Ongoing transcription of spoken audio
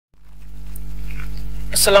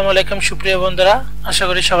আসসালামু আলাইকুম সুপ্রিয় বন্ধুরা, আশা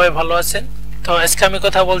করি সবাই ভালো আছেন। তো আজকে আমি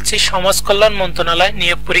কথা বলছি সমাজ কল্যাণ মন্ত্রণালয়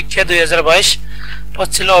নিয়োগ পরীক্ষা 2022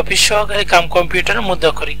 ছিল অফিস সহকারী কাম কম্পিউটারের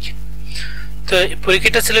মুদ্রাক্ষরিক। তো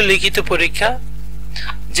পরীক্ষাটা ছিল লিখিত পরীক্ষা,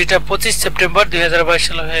 যেটা 25 সেপ্টেম্বর 2022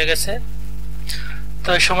 সালে হয়ে গেছে। তো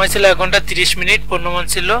সময় ছিল 1 ঘন্টা 30 মিনিট, পূর্ণমান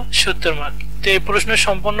ছিল 70 মার্ক। তো এই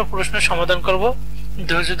সম্পূর্ণ প্রশ্ন সমাধান করব,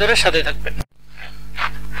 ধৈর্য ধরে সাথে থাকবেন।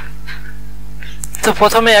 তো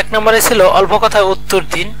প্রথমে 1 নম্বরে ছিল অল্প কথায় উত্তর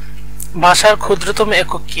দিন। ভাষার ক্ষুদ্রতম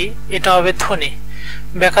একক কি? এটা হবে ধ্বনি।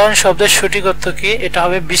 ব্যাকরণ শব্দের সঠিক অর্থ কি? এটা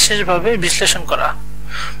হবে বিশেষভাবে বিশ্লেষণ করা।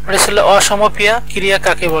 পরে ছিল অসমপ্রিয়া ক্রিয়া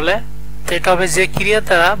কাকে বলে? তো এটা হবে যে ক্রিয়া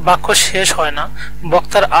দ্বারা বাক্য শেষ হয় না,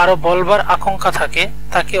 বক্তার আরো বলবার আকাঙ্ক্ষা থাকে,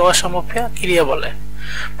 তাকে অসমপ্রিয়া ক্রিয়া বলে।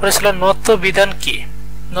 পরে ছিল নত্য বিধান কি?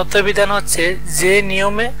 নত্য বিধান হচ্ছে যে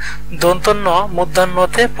নিয়মে দন্তন্য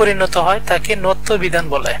মূর্ধন্যতে পরিণত হয়, তাকে নত্য বিধান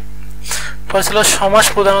বলে। পরে ছিল সমাস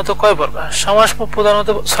প্রধানত কয় প্রকার? সমাস প্রধানত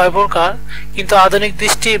 6 প্রকার, কিন্তু আধুনিক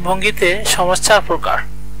দৃষ্টিভঙ্গিতে সমাস 4 প্রকার।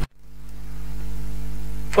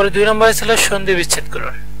 পরে 2 নম্বরে ছিল সন্ধি বিচ্ছেদ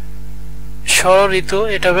করুন। স্বর ঋতু,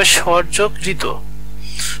 এটা হবে স্বর যোগ ঋতু।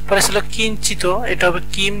 পরে ছিল কিঞ্চিত, এটা হবে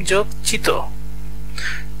কিম যোগ চিত।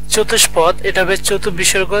 চতুষ্পদ, এটা হবে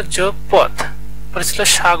চতুর্বিসর্গ যোগ পদ। পরে ছিল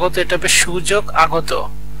স্বাগত, এটা হবে সুযোগ আগত।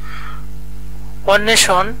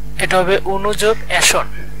 অন্বেষণ, এটা হবে অনুযোগ এসন।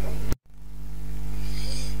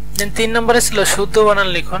 3 নম্বরে ছিল শুদ্ধ বানান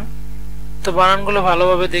লিখন। তো বানানগুলো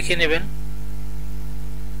ভালোভাবে দেখে নেবেন।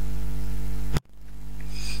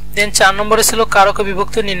 4 নম্বরে ছিল কারক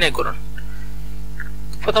বিভক্তি নির্ণয় করুন।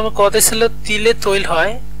 প্রথমে কতে ছিল তিলে তৈল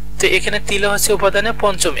হয়, তো এখানে তিলে হচ্ছে উপাদানে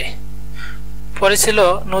পঞ্চমী। পরে ছিল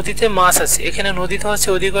নদীতে মাছ আছে, এখানে নদীতে হচ্ছে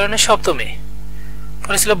অধিকরণে সপ্তমী।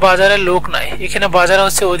 পরে ছিল বাজারে লোক নাই, এখানে বাজার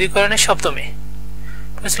হচ্ছে অধিকরণে সপ্তমী।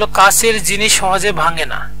 ছিল কাছের জিনিস সহজে ভাঙে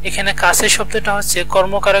না, এখানে কাছের শব্দটা হচ্ছে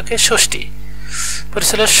কর্মকারকে ষষ্ঠী। পরে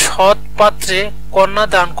ছিল সৎ পাত্রে কন্যা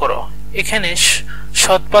দান করো, এখানে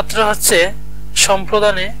সৎ পাত্র হচ্ছে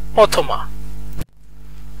সম্প্রদানে প্রথমা।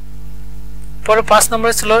 পরে 5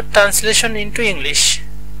 নম্বরে ছিল ট্রান্সলেশন ইনটু ইংলিশ।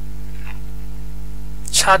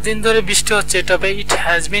 7 দিন ধরে বৃষ্টি হচ্ছে, এটা হবে it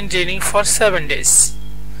has been raining for 7 days।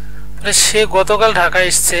 সে গতকাল ঢাকায়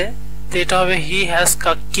এসছে, তো এটা হবে হি হ্যাজ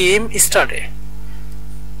কেম স্টারডে।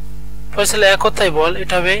 পরে ছিল একতাই বল,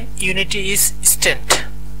 এটা হবে ইউনিটি ইজ স্ট্রেংথ।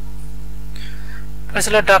 পরে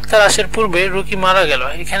ছিল ডাক্তার আসার পূর্বে রোগী মারা গেল,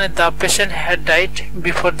 এখানে the patient had died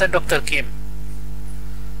before the doctor came.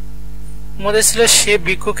 মধ্যে ছিল সে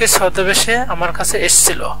ভিক্ষুকের ছদ্মবেশে আমার কাছে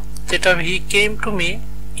এসেছিল, যেটা হবে হি came to me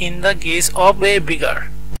in the gauge of A bigger.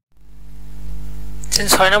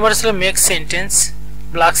 6 নম্বরে ছিল মেক সেন্টেন্স।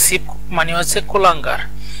 ব্ল্যাক শিপ মানে হচ্ছে কুলাঙ্গার,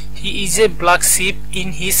 he is a black sheep in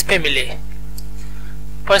his family.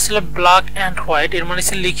 পরে ছিল ব্ল্যাক অ্যান্ড হোয়াইট, এর মানে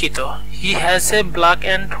ছিল লিখিত, he has a black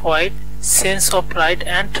and white sense of right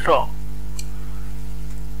and wrong.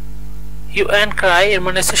 Hugh and Cry, এর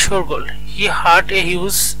মানে হচ্ছে শোরগোল, হি heart a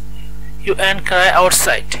huge Hugh and Cry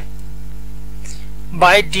outside.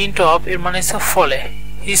 By dint of, এর মানে হচ্ছে ফলে,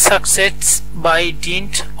 হি সাকসেস বাই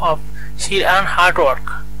ডিন্ট অফ শির and hard work.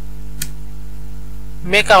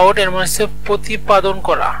 Make out, এর মানে হচ্ছে প্রতিপাদন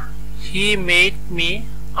করা, he made me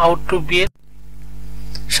out to B.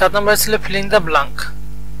 7 নম্বরে ছিল filling the blank.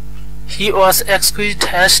 He was excused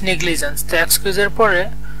hash negligence, তো এক্সকিউজের পরে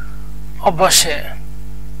অবশ্যই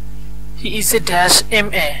he is a dash M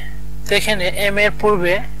A, তো এখানে এম এর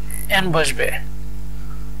পূর্বে এন বসবে।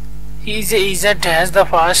 He is a dash the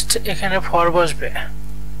first, এখানে ফর বসবে।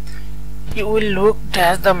 He will look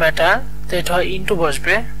dash the matter, তো এটা ইনটু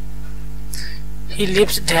বসবে। হি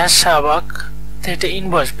লিভস ড্যাশ শাহবাগ, তো এটা ইন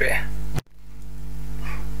বসবে।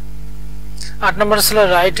 8 নম্বর ছিল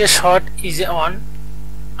write a short is on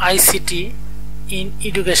ICT in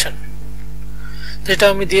education, যেটা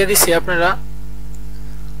আমি দিয়ে দিছি, আপনারা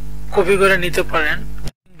কপি করে নিতে পারেন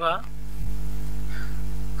বা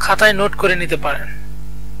খাতায় নোট করে নিতে পারেন।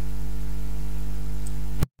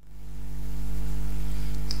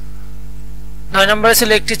 9 নম্বরে ছিল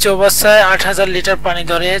একটি চৌবাচ্চায় 8000 লিটার পানি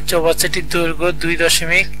ধরে, চৌবাচ্চাটির দৈর্ঘ্য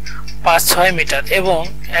 2.56 মিটার এবং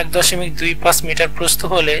 1.25 মিটার প্রস্থ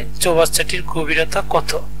হলে চৌবাচ্চাটির গভীরতা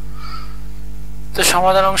কত? তো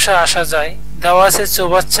সমাধান অংশে আসা যায়। দেওয়া আছে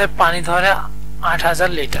চৌবাচ্চায় পানি ধরে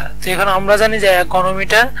 8000 লিটার, তো এখন আমরা জানি যে 1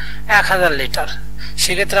 ঘনমিটার 1000 লিটার,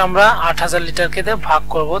 সেক্ষেত্রে আমরা 8000 লিটারকে ভাগ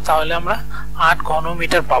করব, তাহলে আমরা 8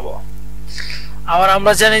 ঘনমিটার পাবো। আবার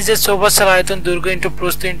আমরা জানি যে চৌবাচ্চার আয়তন দৈর্ঘ্য ইন্টু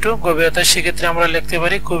প্রস্থ ইন্টু গভীরতা, সেক্ষেত্রে আমরা লিখতে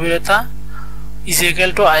পারি গভীরতা ইজ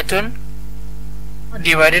ইকুয়াল টু আয়তন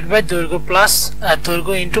ডিভাইডেড বাই দৈর্ঘ্য প্লাস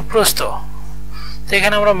দৈর্ঘ্য ইন্টু প্রস্থ। তো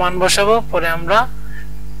এখানে আমরা মান বসাবো, পরে আমরা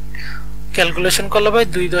ক্যালকুলেশন করলে পাই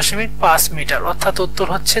 2.5 মিটার, অর্থাৎ উত্তর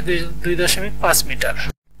হচ্ছে 2.5 মিটার।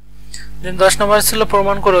 দেন 10 নম্বর ছিল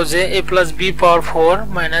প্রমাণ করো যে a plus b power 4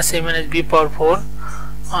 minus a minus b power 4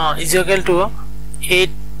 is equal to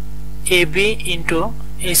 8ab into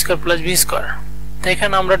a square plus b square. তো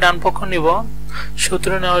এখানে আমরা ডান পক্ষ নিব, সূত্র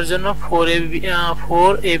নেওয়ার জন্য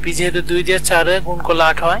 4ab যেহেতু 2 দিয়ে 4 এ গুণ করলে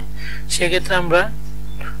 8 হয়, সেক্ষেত্রে আমরা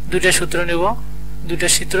দুইটা সূত্র নিব, দুইটা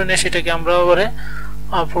সূত্র নিয়ে সেটাকে আমরা পরে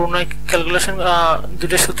পুনরায় ক্যালকুলেশন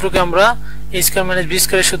দুইটা সূত্রকে আমরা a স্কয়ার মাইনাস b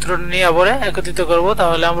স্কয়ারের সূত্র নিয়ে আবার একত্রিত করব,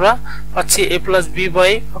 তাহলে আমরা পাচ্ছি a plus b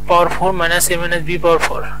by power 4 minus a minus b পাওয়ার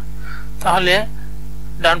 4। তাহলে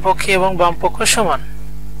ডান পক্ষে এবং বাম পক্ষ সমান।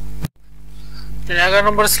 11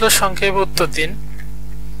 নম্বর ছিল সংক্ষেপে উত্তর দিন।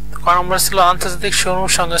 ক নম্বর ছিল আন্তর্জাতিক শ্রম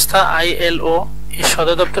সংস্থা ILO এর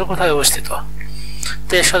সদর দপ্তর কোথায় অবস্থিত?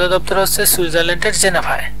 তো এর সদর দপ্তর হচ্ছে সুইজারল্যান্ডের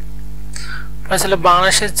জেনেভায়। আসলে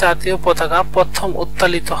বাংলাদেশের জাতীয় পতাকা প্রথম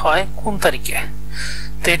উত্তোলিত হয় কোন তারিখে?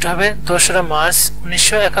 তো এটা হবে 2রা মার্চ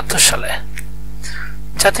 1971 সালে।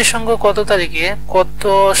 জাতিসংঘ কত তারিখে কত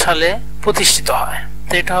সালে প্রতিষ্ঠিত হয়?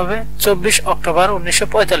 তো এটা হবে 24 অক্টোবর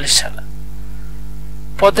 1945 সালে।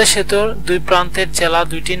 পদ্মা সেতুর দুই প্রান্তের জেলা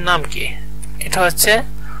দুইটির নাম কি? এটা হচ্ছে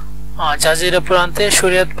জাজিরা প্রান্তে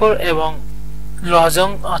শরীয়তপুর এবং লজং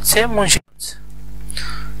হচ্ছে মুন্সিগঞ্জ।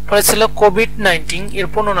 পরে ছিল কোভিড-19 এর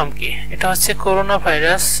পূর্ণ নাম কি? এটা হচ্ছে করোনা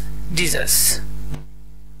ভাইরাস ডিজিজ।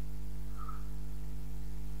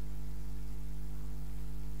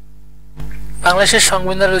 বাংলাদেশের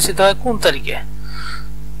সংবিধান রচিত হয় কোন তারিখে?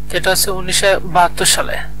 এটা হচ্ছে 1972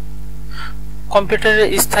 সালে। কম্পিউটারের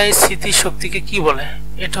স্থায়ী স্মৃতি শক্তিকে কি বলে?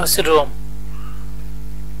 এটা হচ্ছে রোম।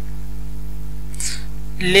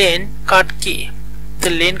 লেন কাট কি? তো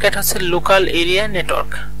লেন কাট হচ্ছে লোকাল এরিয়া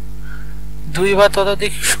নেটওয়ার্ক। দুই বা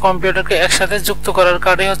ততোধিক কম্পিউটারকে একসাথে যুক্ত করার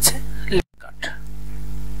কার্ডই হচ্ছে লেন কাট।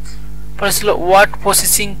 পরে ছিল ওয়ার্ড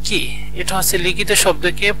প্রসেসিং কি? এটা হচ্ছে লিখিত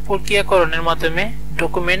শব্দকে প্রক্রিয়াকরণের মাধ্যমে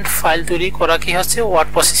ডকুমেন্ট ফাইল তৈরি করা কি হচ্ছে ওয়ার্ড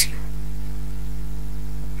প্রসেসিং।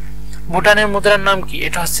 ভুটানের মুদ্রার নাম কি?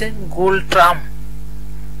 এটা হচ্ছে গোল্ড ট্রাম।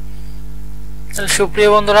 সুপ্রিয়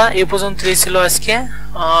বন্ধুরা, এই পর্যন্তই ছিল আজকে।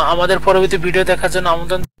 আমাদের পরবর্তী ভিডিও দেখার জন্য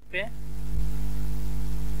আমন্ত্রণ।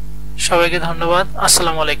 সবাইকে ধন্যবাদ।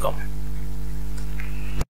 আসসালামু আলাইকুম।